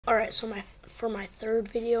Alright, so for my third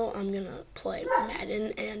video, I'm gonna play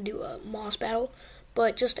Madden and do a Moss battle,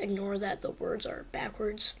 but just ignore that the words are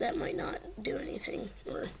backwards. That might not do anything,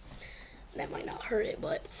 or that might not hurt it,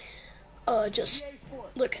 but just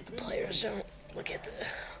look at the players, don't look at the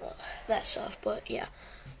that stuff. But yeah,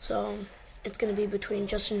 so it's gonna be between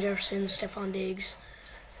Justin Jefferson, Stefon Diggs,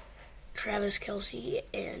 Travis Kelce,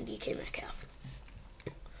 and D.K Metcalf.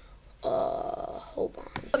 Hold on.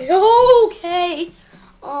 Okay.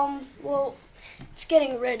 Well, it's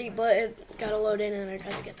getting ready, but it gotta load in, and I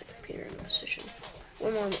gotta get the computer in position.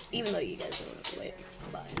 One more, even though you guys don't have to wait.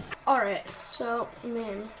 Bye. Alright, so,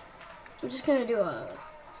 man, I'm just gonna do a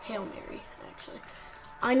Hail Mary, actually.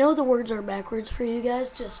 I know the words are backwards for you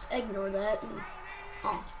guys, just ignore that, and,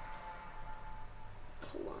 hold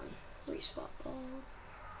on, respot ball.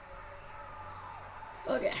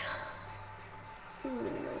 Okay. I'm gonna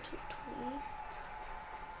go to 20.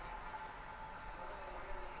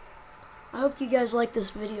 I hope you guys like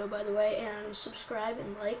this video, by the way, and subscribe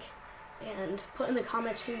and like, and put in the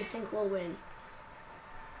comments who you think will win.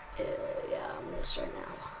 Yeah, I'm gonna start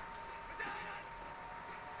now.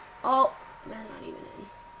 Oh, they're not even in.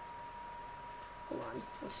 Hold on,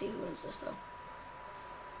 let's see who wins this, though.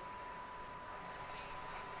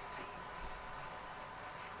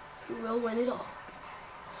 Who will win it all?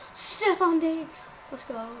 Stefon Diggs! Let's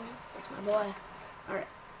go. That's my boy. Alright.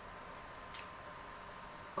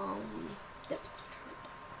 Depth chart.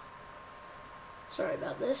 Sorry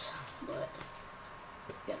about this, but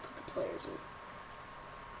gotta put the players in.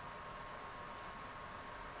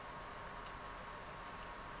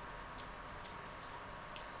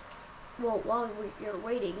 Well, while you're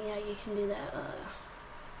waiting, yeah, you can do that.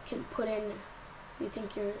 You can put in who you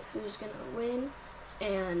think who's gonna win,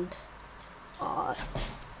 and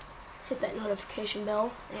hit that notification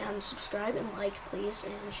bell and subscribe and like, please,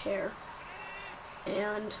 and share.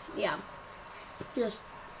 And yeah, just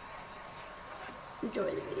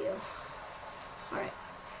enjoy the video. Alright,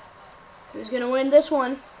 who's gonna win this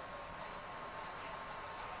one?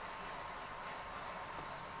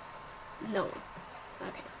 No one.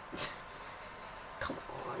 Okay. Come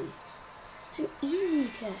on. It's an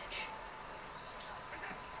easy catch.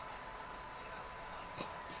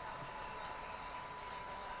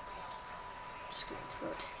 Just gonna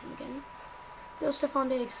throw it to him again. Go Stefon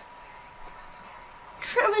Diggs.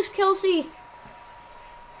 Travis Kelce.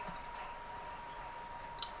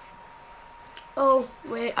 Oh,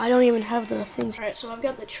 wait, I don't even have the things. Alright, so I've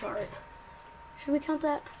got the chart. Should we count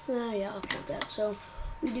that? Yeah, I'll count that. So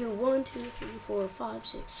we do 1, 2, 3, 4, 5,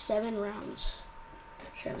 6, 7 rounds.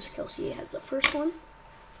 Travis Kelce has the first one.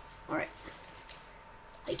 Alright.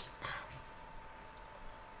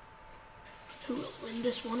 Who will win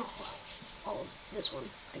this one? All of this one,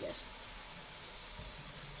 I guess.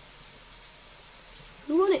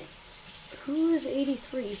 Who won it? Who is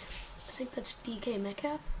 83? I think that's D.K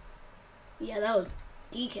Metcalf. Yeah, that was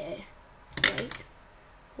D.K, right?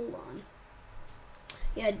 Hold on.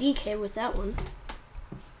 Yeah, D.K with that one.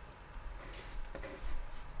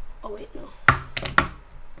 Oh, wait, no.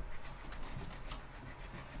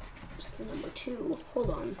 It's the number 2. Hold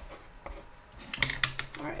on.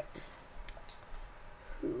 Alright.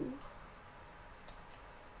 Who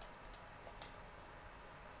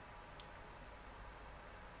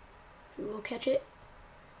will catch it?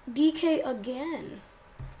 D.K again.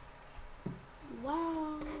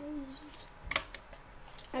 Wow.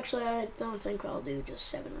 Actually, I don't think I'll do just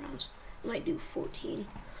 7 rounds. I might do 14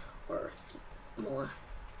 or more,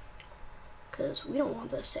 because we don't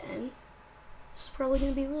want this to end. This is probably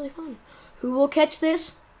going to be really fun. Who will catch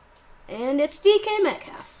this? And it's D.K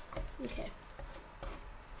Metcalf. Okay.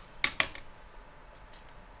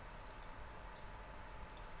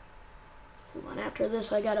 Hold on, after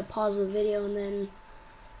this I gotta pause the video and then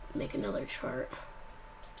make another chart.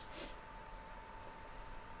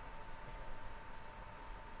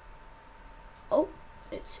 Oh,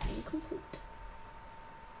 it's incomplete.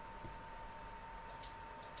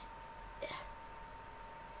 Yeah.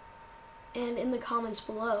 And in the comments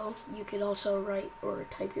below, you could also write or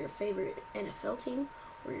type your favorite NFL team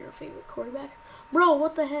or your favorite quarterback. Bro,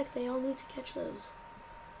 what the heck? They all need to catch those.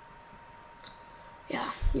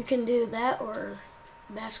 Yeah, you can do that, or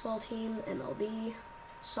basketball team, MLB,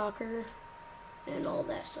 soccer, and all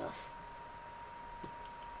that stuff.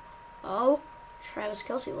 Oh, Travis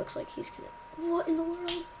Kelce looks like he's gonna... What in the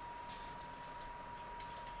world?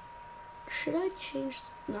 Should I change...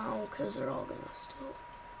 No, because they're all gonna still...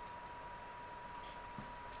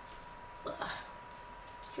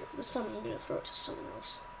 Here, this time I'm gonna throw it to someone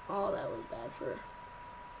else. Oh, that was bad for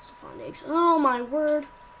Stefon Diggs. Oh, my word.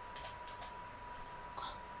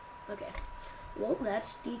 Okay. well,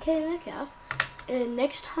 that's DK Metcalf. And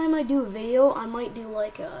next time I do a video, I might do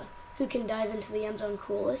like a who can dive into the end zone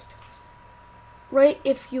coolest. Write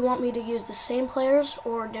if you want me to use the same players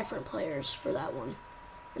or different players for that one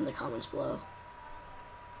in the comments below.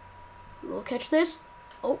 Who will catch this?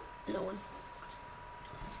 Oh, no one.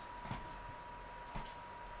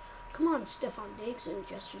 Come on, Stefon Diggs and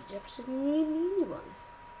Jefferson. You need one.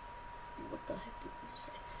 What the heck did you just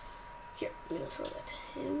say? Here, I'm going to throw that to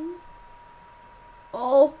him.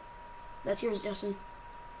 Oh, that's yours, Justin.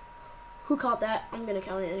 Who caught that? I'm going to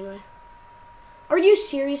count it anyway. Are you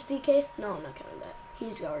serious, DK? No, I'm not counting that.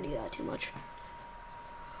 He's already got too much.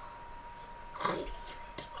 I'm going to throw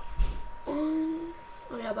it to one.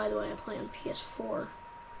 Oh, yeah, by the way, I play on PS4.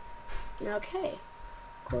 Okay.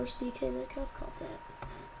 Of course, DK Metcalf caught that.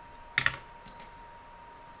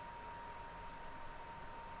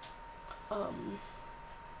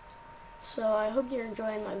 So I hope you're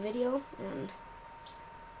enjoying my video, and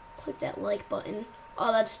click that like button.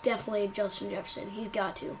 Oh, that's definitely Justin Jefferson. He's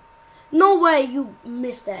got to. No way you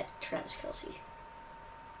missed that, Travis Kelce.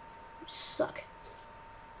 You suck.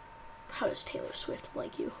 How does Taylor Swift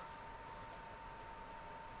like you?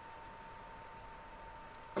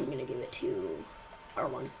 I'm gonna give it to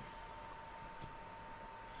R1.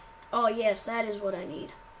 Oh yes, that is what I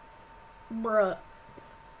need. Bruh.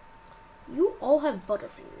 You all have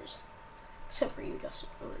butterfingers. Except for you, Justin,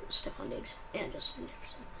 or Stefon Diggs, and Justin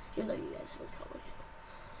Jefferson. Even though you guys haven't caught one yet.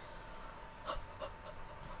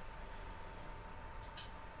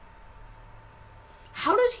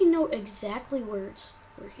 How does he know exactly where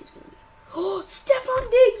he's going to be? Oh,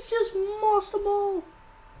 Stefon Diggs just mossed the ball.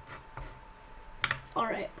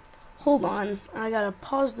 Alright, hold on. I gotta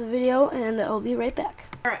pause the video, and I'll be right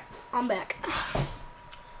back. Alright, I'm back.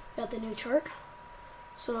 Got the new chart.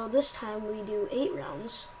 So this time we do 8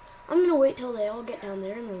 rounds. I'm going to wait till they all get down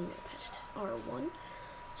there, and then I'm going to pass it to R1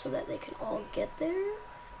 so that they can all get there.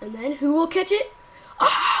 And then who will catch it?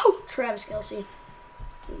 Oh! Travis Kelce.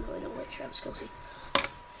 Even though I don't like Travis Kelce.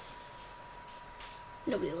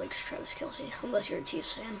 Nobody likes Travis Kelce, unless you're a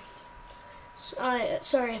Chiefs fan. So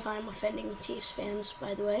sorry if I'm offending Chiefs fans,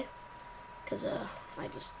 by the way. Because I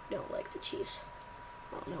just don't like the Chiefs.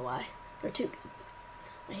 I don't know why. They're too good.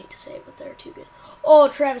 I hate to say it, but they're too good. Oh,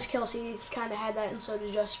 Travis Kelce kind of had that, and so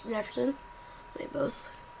did Justin Jefferson. They both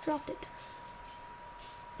dropped it.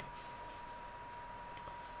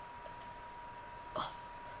 Oh.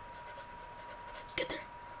 Get there.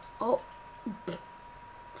 Oh.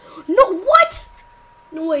 No, what?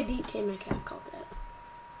 No way D.K Metcalf caught that.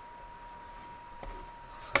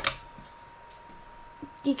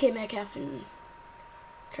 D.K Metcalf and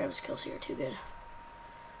Travis Kelce are too good.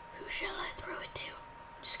 Who shall I throw it to?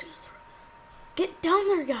 I'm just gonna throw. Get down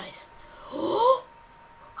there, guys. Oh!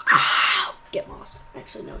 Ow! Get lost.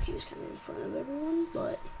 Actually, no, he was kind of in front of everyone,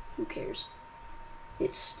 but who cares?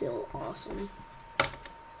 It's still awesome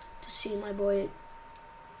to see my boy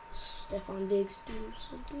Stefon Diggs do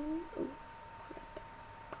something. Oh,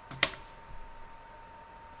 crap.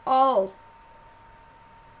 Oh!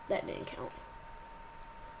 That didn't count.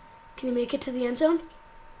 Can he make it to the end zone?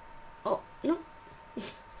 Oh, no.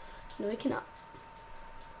 No, he cannot.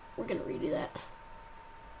 We're going to redo that.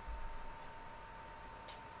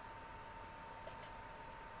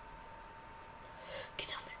 Get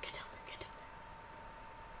down there, get down there, get down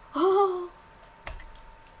there. Oh!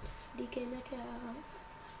 DK Metcalf.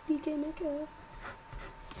 DK Metcalf.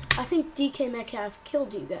 I think DK Metcalf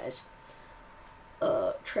killed you guys.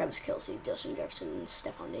 Travis Kelce, Justin Jefferson, and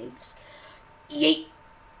Stefon Diggs. Yeet!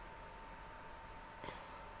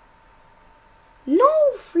 No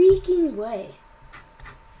freaking way.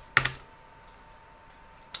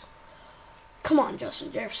 Come on,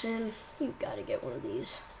 Justin Jefferson. You've got to get one of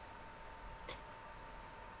these.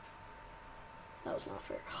 That was not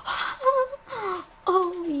fair.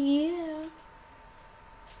 Oh, yeah.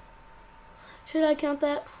 Should I count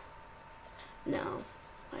that? No,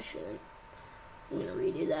 I shouldn't. I'm going to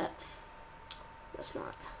redo that. That's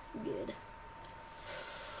not good.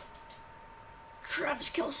 Travis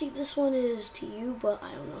Kelce, this one is to you, but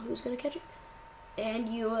I don't know who's going to catch it. And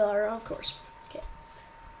you are, of course. Okay.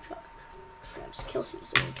 Travis Kelce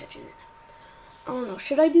is the one catching it. I don't know.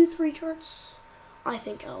 Should I do 3 charts? I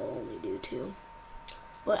think I'll only do 2.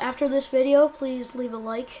 But after this video, please leave a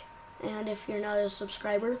like. And if you're not a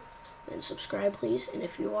subscriber, then subscribe, please. And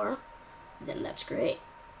if you are, then that's great.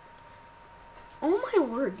 Oh my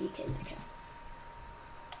word, DK Metcalf.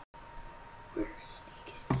 Where is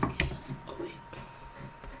DK Metcalf? Oh wait.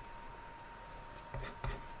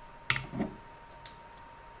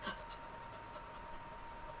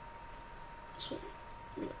 This one,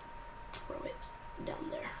 I'm gonna throw it down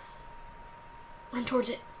there. towards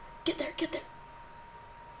it. Get there.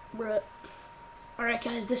 Bruh. Alright,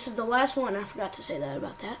 guys, this is the last one. I forgot to say that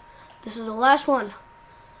about that. This is the last one.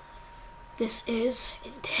 This is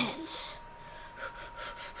intense.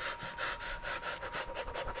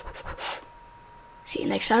 See you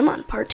next time on part 2.